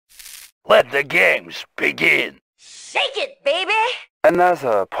Let the games begin. Shake it, baby!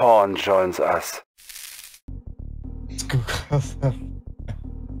 Another pawn joins us.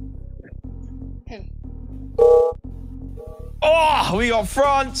 Oh, we got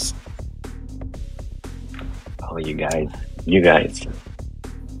France! Oh, you guys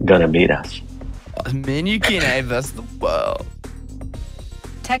gonna beat us. Me and you can versus the world.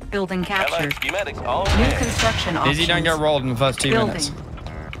 Tech building captured. Schematics all New construction options. Dizzy, don't get rolled in the first 2 minutes.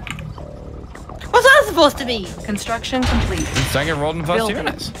 What's that supposed to be? Construction complete. Don't get rolled in the first 2 Building.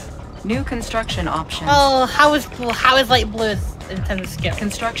 minutes. New construction options. Oh, how is light blue in terms of skill?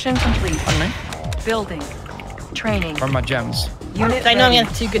 Construction complete. Pardon me? Building. Training. From my gems. Unit I know I'm ready.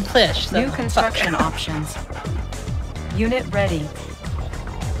 against 2 good fish. So. New construction options. Unit ready.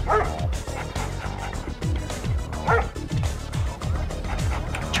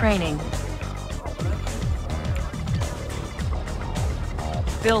 Training.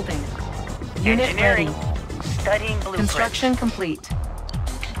 Building. Unit ready. Studying blueprints. Construction complete.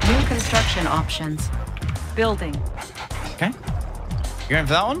 New construction options. Building. Okay. You going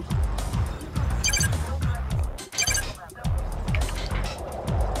for that one?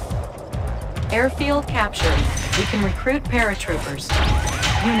 Airfield captured. We can recruit paratroopers.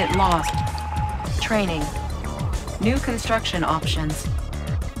 Unit lost. Training. New construction options.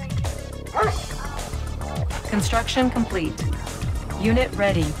 Construction complete. Unit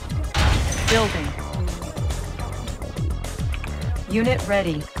ready. Building. Unit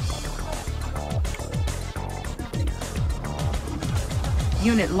ready.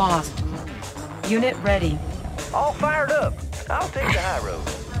 Unit lost. Unit ready. All fired up. I'll take the high road.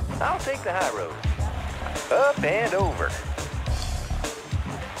 I'll take the high road. Up and over.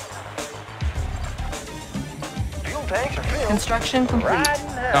 Fuel tanks are filled. Construction complete. Riding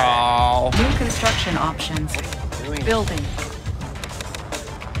high. Oh. New construction options. Building.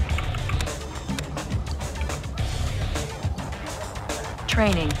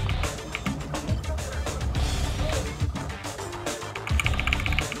 Training.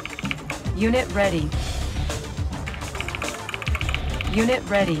 Unit ready. Unit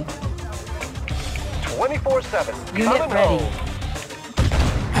ready. 24/7. Unit Coming ready. home.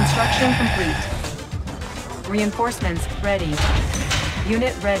 Construction complete. Reinforcements ready.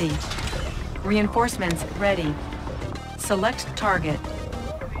 Unit ready. Reinforcements ready. Select target.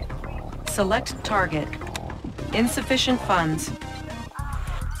 Select target. Insufficient funds.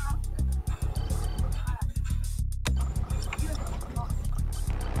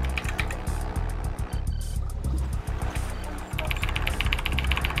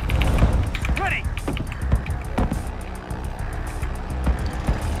 Ready.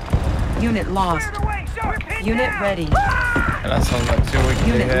 Unit lost. Clear the way, sir. Pin Unit down. ready. Yeah, that sounds like 2 weeks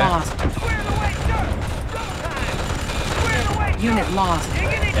Unit here. lost. Clear the way, sir. Double time. Clear the way, sir. Unit lost. Dig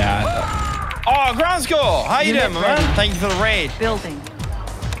it in. Yeah. Oh, ground score! How you Unit doing, my man? ready. Thank you for the raid. Building.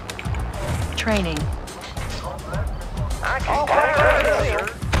 Training. I can fire up, sir.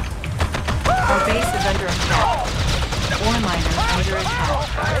 Our base is under attack. Ore miners under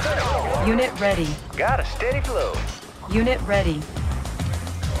attack. Unit ready. Got a steady flow. Unit ready.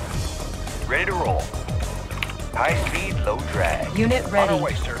 Ready to roll. High speed, low drag. Unit On ready. our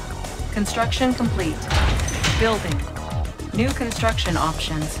way, sir. Construction complete. Building. New construction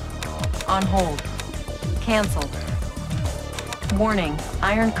options. On hold. Cancelled. Warning.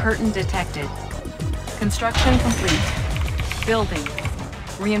 Iron curtain detected. Construction complete. Building.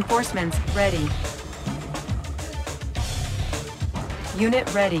 Reinforcements ready. Unit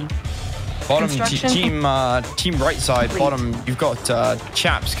ready. Bottom Construction team right side, complete. bottom. You've got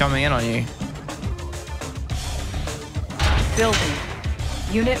chaps coming in on you. Building.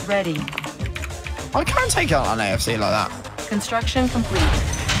 Unit ready. I can't take out an AFC like that. Construction complete.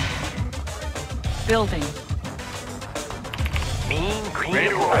 Building. Mean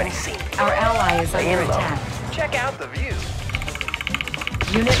green on scene. Our ally is under Laying low. attack. Check out the view.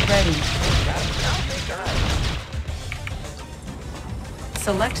 Unit ready.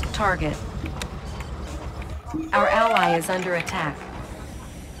 Select target. Our ally is under attack.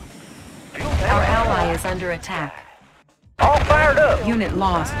 Fuel tanks Our are ally is under attack. all fired up. Unit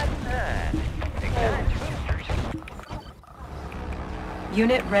lost.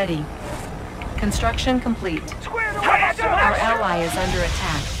 Unit ready. Construction complete. Square the way, sir. Our ally is under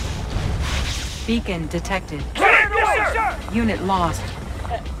attack. Beacon detected. Clear the way, sir. Unit lost.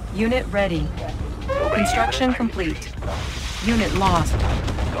 Unit ready. Construction complete. Unit lost.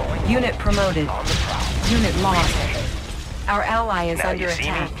 Unit promoted. Unit lost. Our ally is Now under you see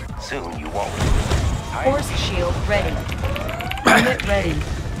attack. me, soon you won't. Force shield ready. Unit ready.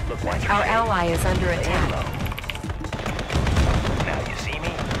 Look like Our you're ally is under laying attack. low. Now you see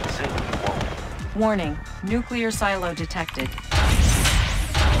me, soon you won't. Warning, nuclear silo detected.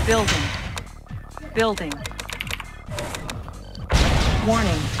 Building. Building.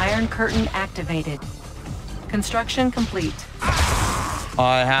 Warning, iron curtain activated. Construction complete.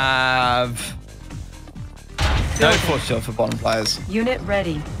 I have no force shield for bottom players. Unit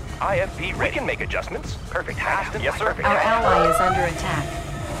ready. IFB, we can make adjustments. Perfect. Yes, sir. Our ally is under attack.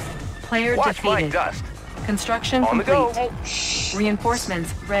 Player Watch my defeated. dust. Construction On the complete. go.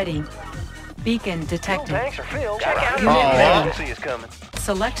 Reinforcements ready. Beacon detected. Tanks are filled. Unit Oh, ready. what? See us coming.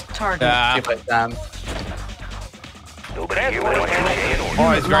 Select target. Yeah. Nobody here with a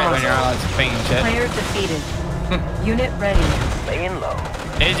Always great when your allies are being shit. Player defeated. Unit ready. laying low.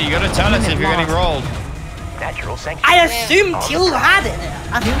 Izzy, you gotta tell us if you're getting rolled. Natural sanctuary. I assumed you had it.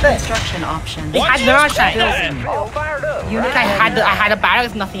 I New think construction options. they had mirage sight. All fired up. Unit I ready. had a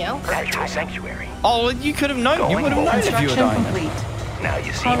barracks, nothing else. Natural sanctuary. Oh, you could have known. You would have known if you were Construction dying. complete. Now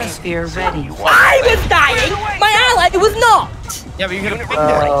you see me. Chronosphere ready. I was dying. My ally was not. Yeah, but you could have been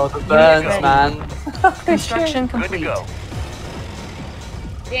there. Oh, the burns, ready. man. Construction Good to complete. go.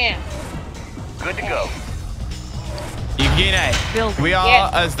 Damn. Good to go. Eugene, Building. we are, Yeah.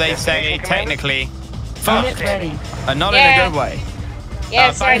 as they say, technically Unit fucked. ready. And not Yeah. in a good way.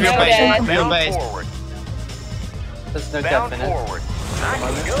 Yes, I find your know base. that. Find your Bound base. forward. There's no Bound definite. forward. I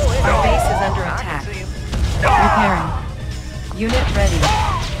can go in. Our base is under attack. Repairing. Unit ready.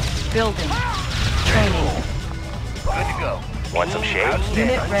 Building. Training. Good to go. Want some shade?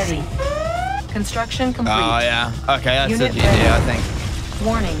 Unit ready. Construction complete. Oh, yeah. Okay, that's Unit a GG, I think.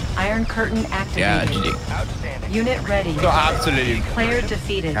 Warning, iron curtain Yeah, activated. GG. Outstanding. Unit ready. Got absolutely. Player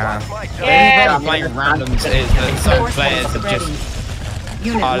defeated. Yeah. Yeah. Playing randoms is that some players are Reinforcements just ready.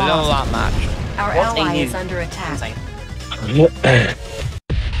 Unit a little lost. that match. Our What's ally AU? is under attack.